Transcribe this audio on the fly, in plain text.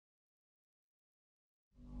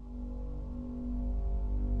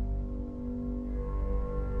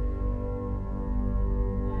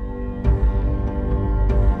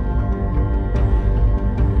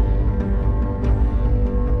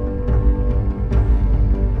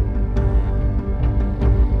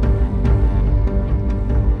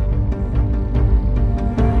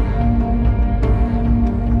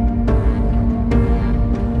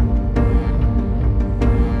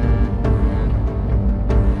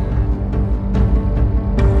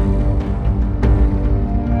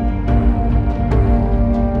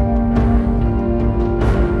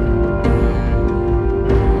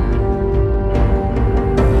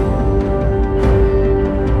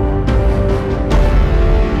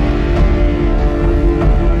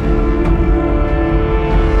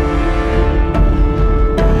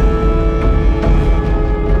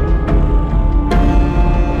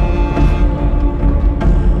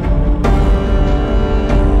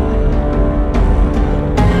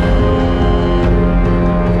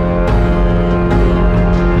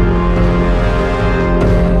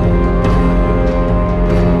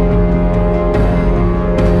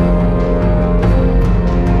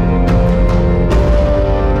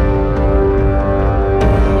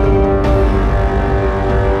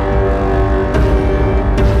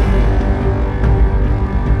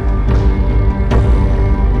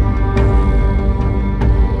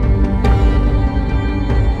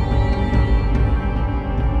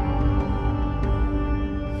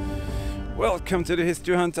Welcome to the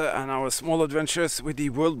History Hunter and our small adventures with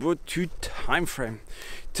the World War II time frame.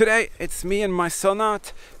 Today it's me and my son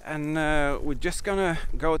out, and we're just gonna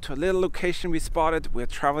go to a little location we spotted. We're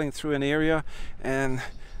traveling through an area, and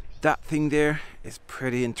that thing there is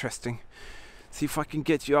pretty interesting. See if I can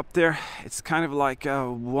get you up there. It's kind of like a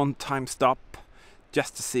one-time stop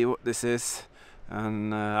just to see what this is,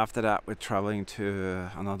 and after that we're traveling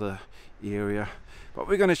to another area. But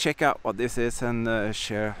we're gonna check out what this is and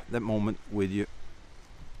share that moment with you.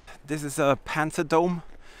 This is a Panzer Dome.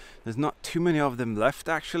 There's not too many of them left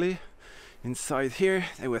actually. Inside here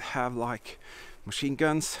they would have like machine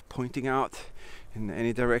guns pointing out in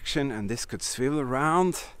any direction, and this could swivel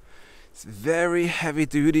around. It's very heavy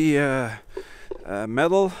duty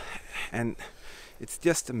metal, and it's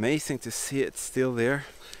just amazing to see it still there.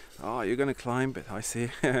 Oh, you're gonna climb it, I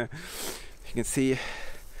see. You can see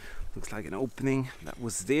looks like an opening that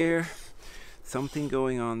was there. Something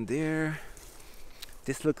going on there.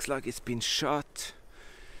 This looks like it's been shot.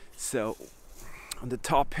 So on the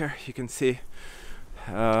top here you can see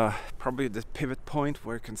probably the pivot point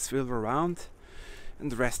where it can swivel around, and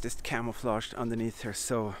the rest is camouflaged underneath here.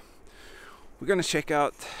 So we're gonna check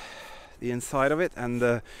out the inside of it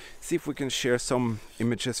and see if we can share some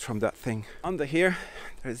images from that thing. Under here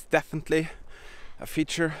there's definitely a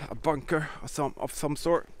feature, a bunker of some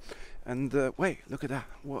sort. And wait, look at that.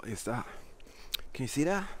 What is that? Can you see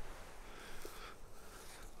that?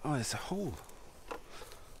 Oh, there's a hole.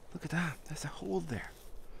 Look at that. There's a hole there.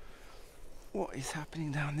 What is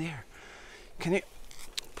happening down there? Can you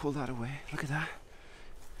pull that away? Look at that.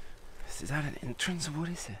 Is that an entrance or what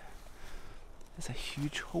is it? There's a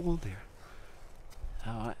huge hole there.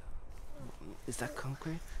 Alright. Is that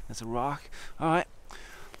concrete? There's a rock. Alright.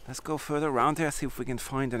 Let's go further around here, see if we can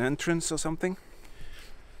find an entrance or something.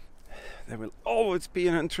 There will always be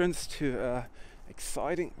an entrance to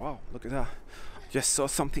exciting. Wow, look at that. Just saw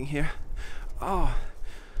something here. Oh,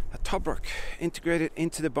 a tubruk integrated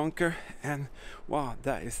into the bunker, and wow,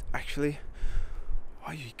 that is actually,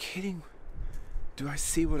 are you kidding? Do I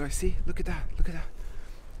see what I see? Look at that, look at that.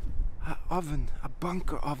 An oven, a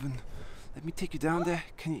bunker oven. Let me take you down there.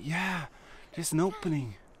 Can you? Yeah, there's an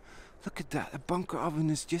opening. Look at that, a bunker oven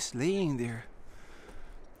is just laying there.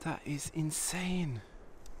 That is insane.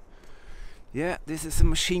 Yeah, this is a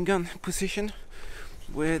machine gun position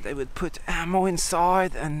where they would put ammo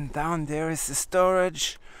inside, and down there is the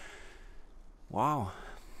storage. Wow,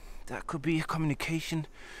 that could be communication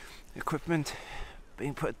equipment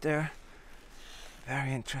being put there.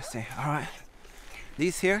 Very interesting. Alright,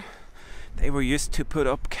 these here, they were used to put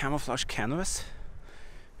up camouflage canvas.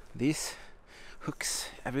 These hooks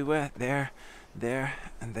everywhere, there,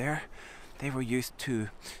 and there. They were used to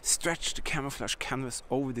stretch the camouflage canvas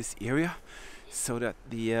over this area so that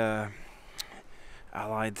the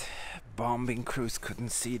Allied bombing crews couldn't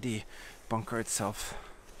see the bunker itself.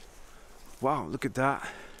 Wow, look at that.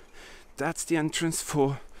 That's the entrance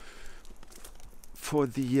for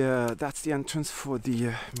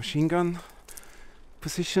the machine gun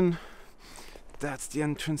position. That's the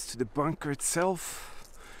entrance to the bunker itself.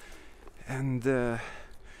 And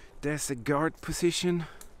there's a guard position.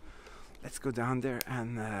 Let's go down there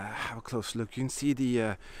and have a close look. You can see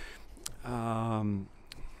the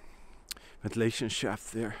ventilation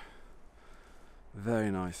shaft there.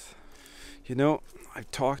 Very nice. You know,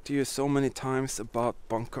 I've talked to you so many times about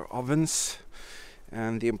bunker ovens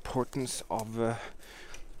and the importance of the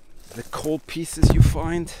cold pieces you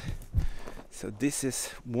find. So this is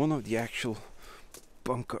one of the actual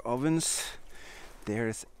bunker ovens.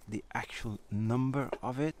 There's the actual number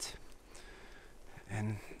of it.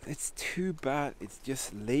 And it's too bad it's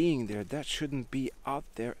just laying there. That shouldn't be out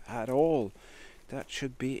there at all. That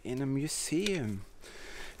should be in a museum.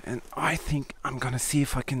 And I think I'm gonna see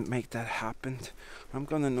if I can make that happen. I'm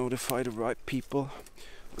gonna notify the right people.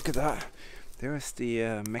 Look at that. There's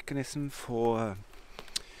the mechanism for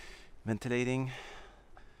ventilating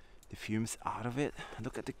the fumes out of it.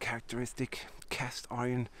 Look at the characteristic cast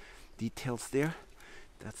iron details there.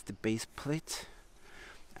 That's the base plate.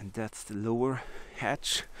 And that's the lower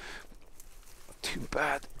hatch. Too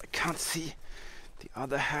bad I can't see the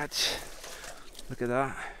other hatch. Look at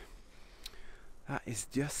that. That is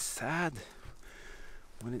just sad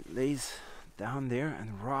when it lays down there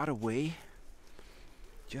and rot away.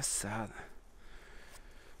 Just sad.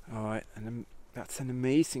 Alright, and then that's an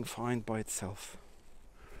amazing find by itself.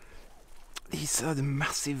 These are the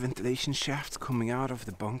massive ventilation shafts coming out of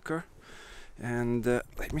the bunker. And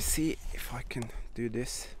let me see if I can do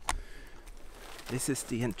this. This is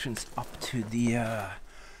the entrance up to the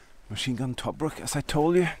machine gun tubruk. As I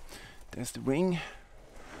told you, there's the ring,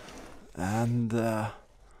 and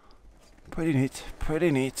Pretty neat, pretty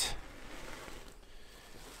neat.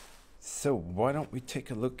 So why don't we take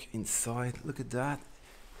a look inside? Look at that.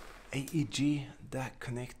 AEG, that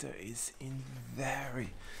connector is in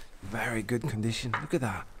very, very good condition. Look at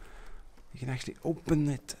that. You can actually open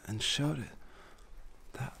it and shut it.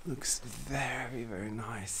 That looks very, very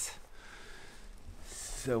nice.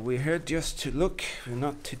 So we're here just to look, we're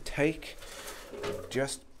not to take, we're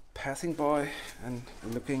just passing by and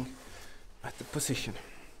looking at the position.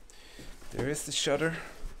 There is the shutter.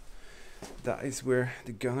 That is where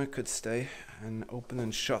the gunner could stay and open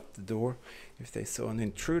and shut the door if they saw an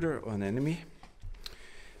intruder or an enemy.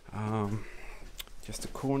 Just a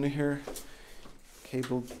corner here,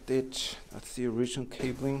 cable ditch, that's the original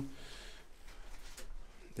cabling.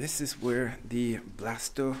 This is where the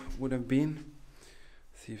blaster would have been.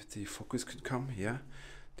 See if the focus could come. Yeah,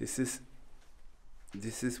 this is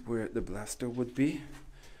where the blaster would be,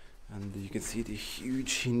 and you can see the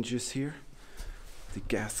huge hinges here. The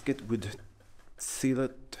gasket would seal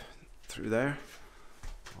it through there.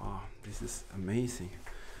 Wow, this is amazing.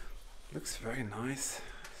 Looks very nice.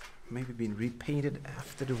 Maybe been repainted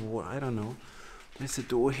after the war, I don't know. There's a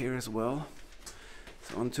door here as well.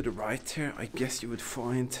 So on to the right here, I guess you would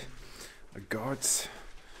find a guard's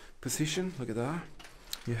position. Look at that.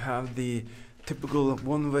 You have the typical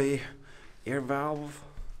one-way air valve.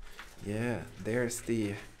 Yeah, there's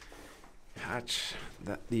the hatch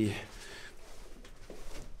that the...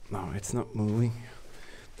 No, it's not moving.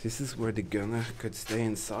 This is where the gunner could stay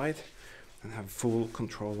inside and have full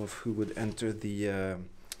control of who would enter the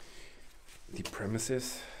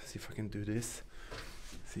premises. See if I can do this.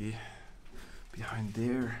 See, behind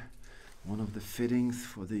there, one of the fittings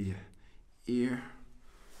for the ear.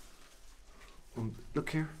 Look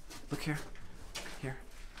here, here.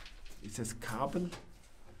 It says Kabel.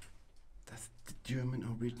 That's the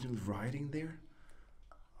German original writing there.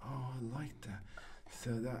 Oh, I like that.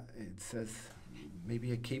 So that it says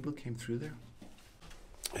maybe a cable came through there.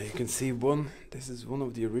 You can see this is one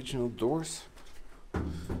of the original doors.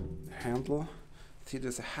 Handle. See,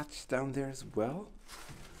 there's a hatch down there as well.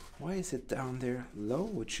 Why is it down there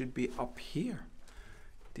low? It should be up here.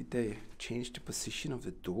 Did they change the position of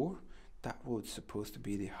the door? That was supposed to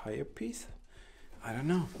be the higher piece. I don't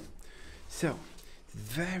know. So,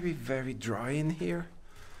 very, very dry in here.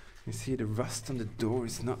 You see the rust on the door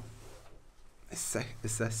is not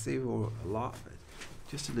excessive or a lot, but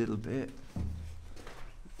just a little bit.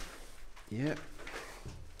 Yeah.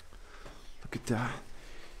 Look at that.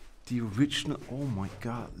 The original, oh my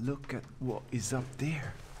God, look at what is up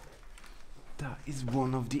there. That is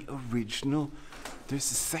one of the original.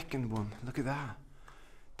 There's a second one, look at that.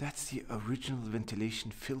 That's the original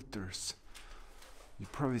ventilation filters.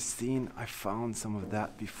 You've probably seen, I found some of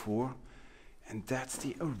that before. And that's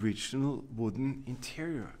the original wooden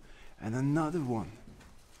interior. And another one.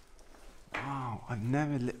 Wow, I've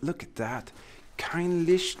never, look at that. Kein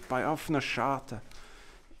Licht bei offener Scharte.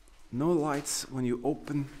 No lights when you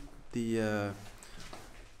open the,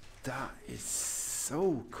 that is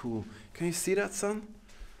so cool. Can you see that, son?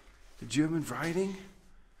 The German writing.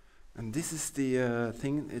 And this is the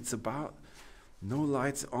thing it's about. No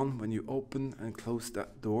lights on when you open and close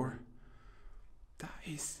that door. That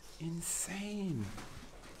is insane.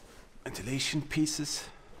 Ventilation pieces.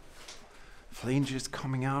 Flanges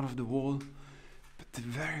coming out of the wall. But the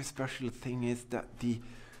very special thing is that the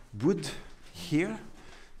wood here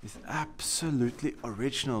is absolutely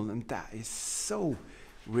original, and that is so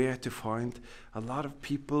rare to find. A lot of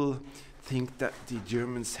people think that the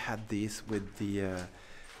Germans had these with the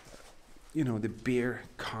the bare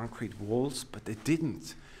concrete walls, but they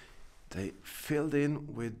didn't. They filled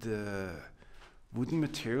in with wooden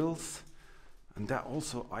materials, and that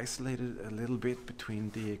also isolated a little bit between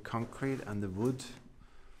the concrete and the wood.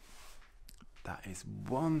 That is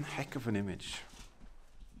one heck of an image.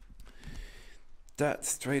 That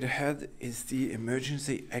straight ahead is the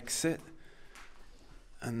emergency exit,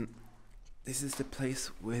 and this is the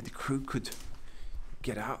place where the crew could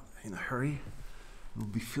get out in a hurry. It will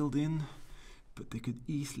be filled in, but they could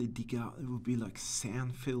easily dig out. It would be like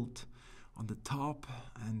sand filled on the top,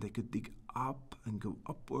 and they could dig up and go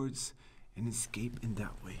upwards and escape in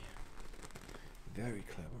that way. Very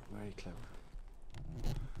clever, very clever.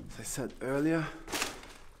 As I said earlier,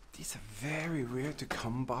 these are very rare to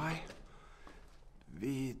come by.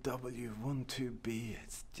 VW12B,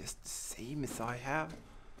 it's just the same as I have.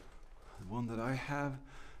 The one that I have,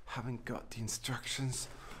 haven't got the instructions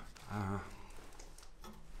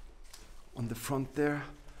on the front there.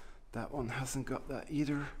 That one hasn't got that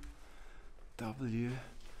either.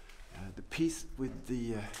 The piece with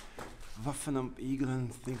the Waffenamt eagle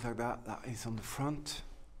and things like that, that is on the front.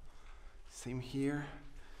 Same here.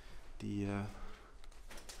 The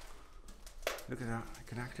look at that, I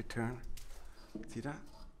can actually turn. See that?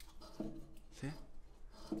 See?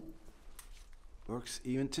 Works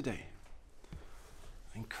even today.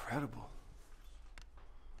 Incredible.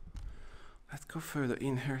 Let's go further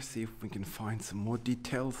in here, see if we can find some more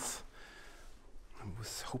details. I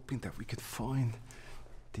was hoping that we could find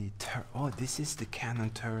the oh, this is the cannon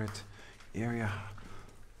turret area.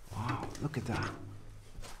 Wow, look at that.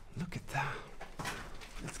 Look at that.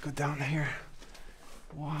 Let's go down here.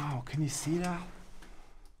 Wow, can you see that?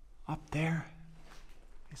 Up there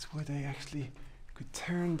is where they actually could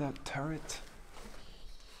turn that turret.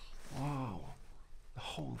 Wow, the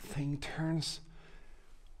whole thing turns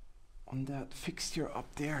on that fixture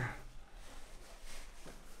up there.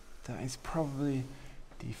 That is probably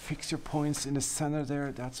the fixture points in the center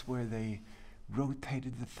there. That's where they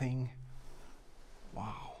rotated the thing.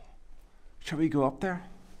 Wow. Shall we go up there?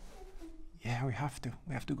 Yeah, we have to.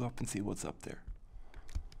 We have to go up and see what's up there.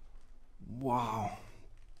 Wow.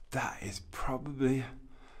 That is probably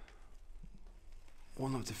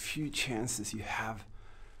one of the few chances you have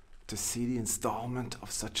to see the installment of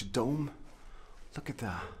such a dome. Look at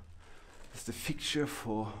that. It's the fixture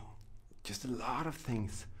for just a lot of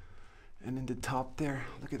things. And in the top there,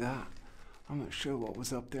 look at that. I'm not sure what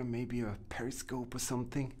was up there, maybe a periscope or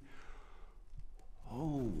something.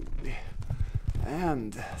 Oh,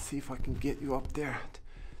 and see if I can get you up there.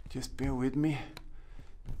 Just bear with me.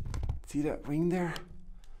 See that ring there?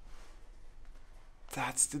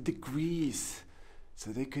 That's the degrees.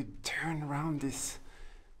 So they could turn around this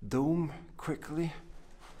dome quickly.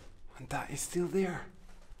 And that is still there.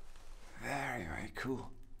 Very, very cool.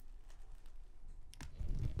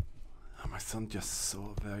 And my son just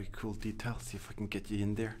saw a very cool detail. See if I can get you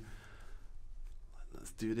in there.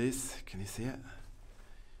 Let's do this. Can you see it?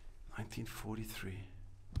 1943.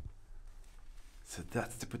 So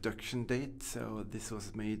that's the production date. So this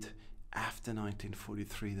was made after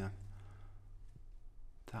 1943 then.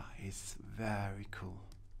 That is very cool.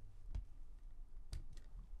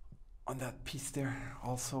 On that piece there,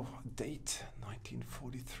 also date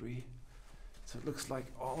 1943. So it looks like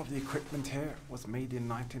all of the equipment here was made in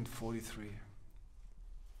 1943.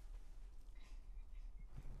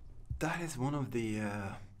 That is one of the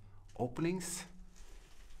openings.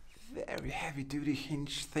 Very heavy duty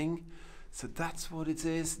hinge thing. So that's what it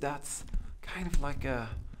is. That's kind of like a,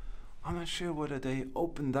 I'm not sure whether they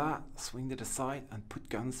opened that, swing it aside and put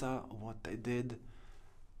guns out or what they did.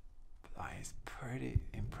 But that is pretty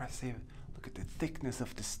impressive. Look at the thickness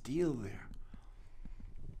of the steel there.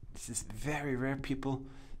 This is very rare, people.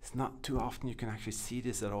 It's not too often you can actually see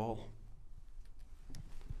this at all.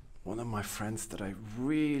 One of my friends that I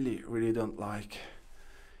really, really don't like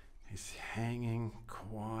is hanging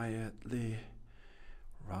quietly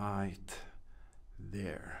right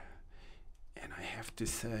there. And I have to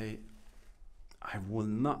say, I will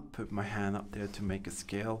not put my hand up there to make a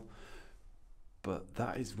scale, but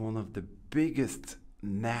that is one of the biggest,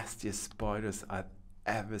 nastiest spiders I've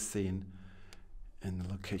ever seen in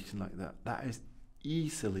a location like that. That is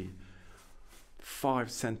easily 5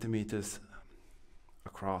 centimeters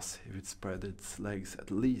across if it spread its legs, at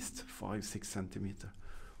least 5-6 centimeters.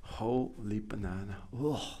 Holy banana.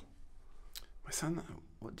 Ugh. My son,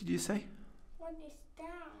 what did you say? What is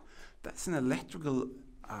that? That's an electrical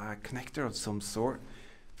connector of some sort.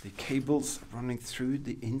 The cables running through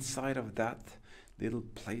the inside of that little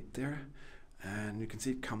plate there, and you can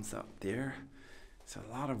see it comes out there. It's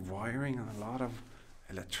a lot of wiring and a lot of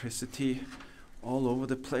electricity all over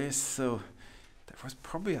the place. So there was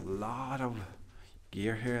probably a lot of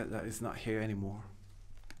gear here that is not here anymore.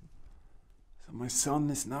 So my son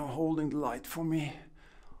is now holding the light for me.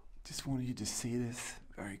 Just wanted you to see this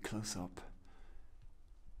very close up.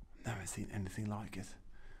 Never seen anything like it.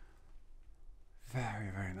 Very,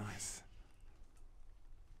 very nice.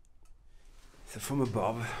 So from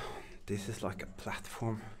above, this is like a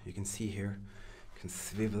platform. You can see here, you can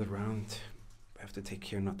swivel around. I have to take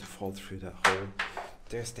care not to fall through that hole.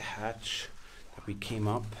 There's the hatch that we came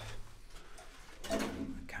up.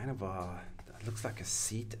 Kind of a, that looks like a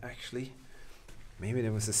seat actually. Maybe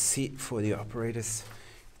there was a seat for the operators.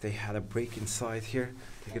 If they had a break inside here,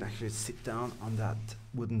 they could actually sit down on that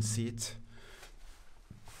wooden seat.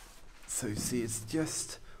 So you see, it's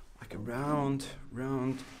just like a round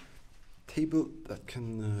table that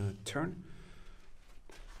can turn.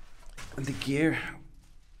 And the gear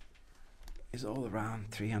is all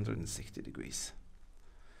around 360 degrees.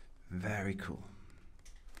 Very cool.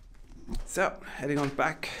 So, heading on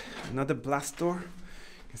back, another blast door.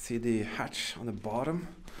 You can see the hatch on the bottom.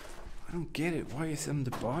 I don't get it. Why is it on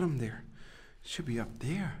the bottom there? It should be up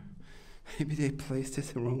there. Maybe they placed it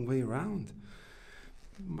the wrong way around.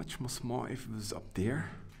 Much more smart if it was up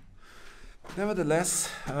there.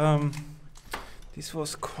 Nevertheless, this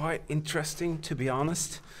was quite interesting, to be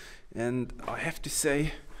honest. And I have to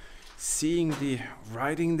say, seeing the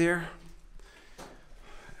writing there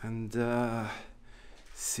and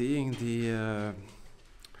seeing the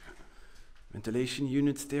ventilation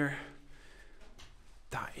units there,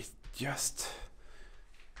 that is just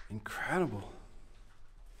incredible.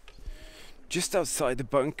 Just outside the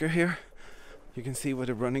bunker here, you can see where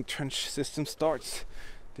the running trench system starts.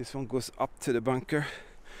 This one goes up to the bunker,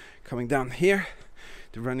 coming down here,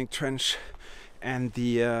 the running trench and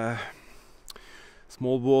the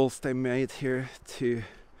small walls they made here to,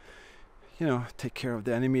 you know, take care of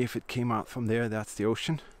the enemy if it came out from there. That's the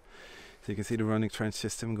ocean. So you can see the running trench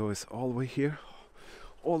system goes all the way here,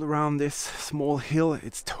 all around this small hill.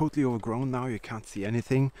 It's totally overgrown now, you can't see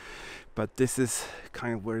anything, but this is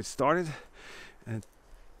kind of where it started, and it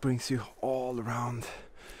brings you all around,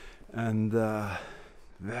 and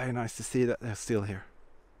very nice to see that they're still here.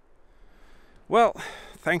 Well,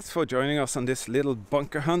 thanks for joining us on this little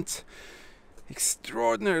bunker hunt.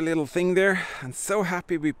 Extraordinary little thing there, and so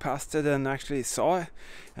happy we passed it and actually saw it,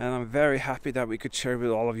 and I'm very happy that we could share with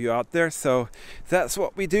all of you out there. So that's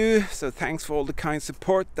what we do. So thanks for all the kind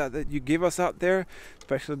support that you give us out there,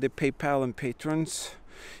 especially the PayPal and patrons.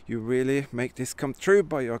 You really make this come true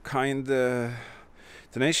by your kind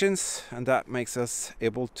donations, and that makes us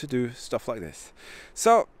able to do stuff like this.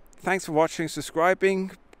 So thanks for watching,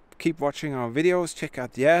 subscribing. Keep watching our videos, check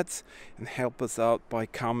out the ads, and help us out by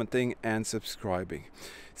commenting and subscribing.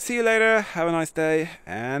 See you later, have a nice day,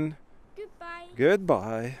 and goodbye.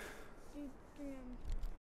 Goodbye.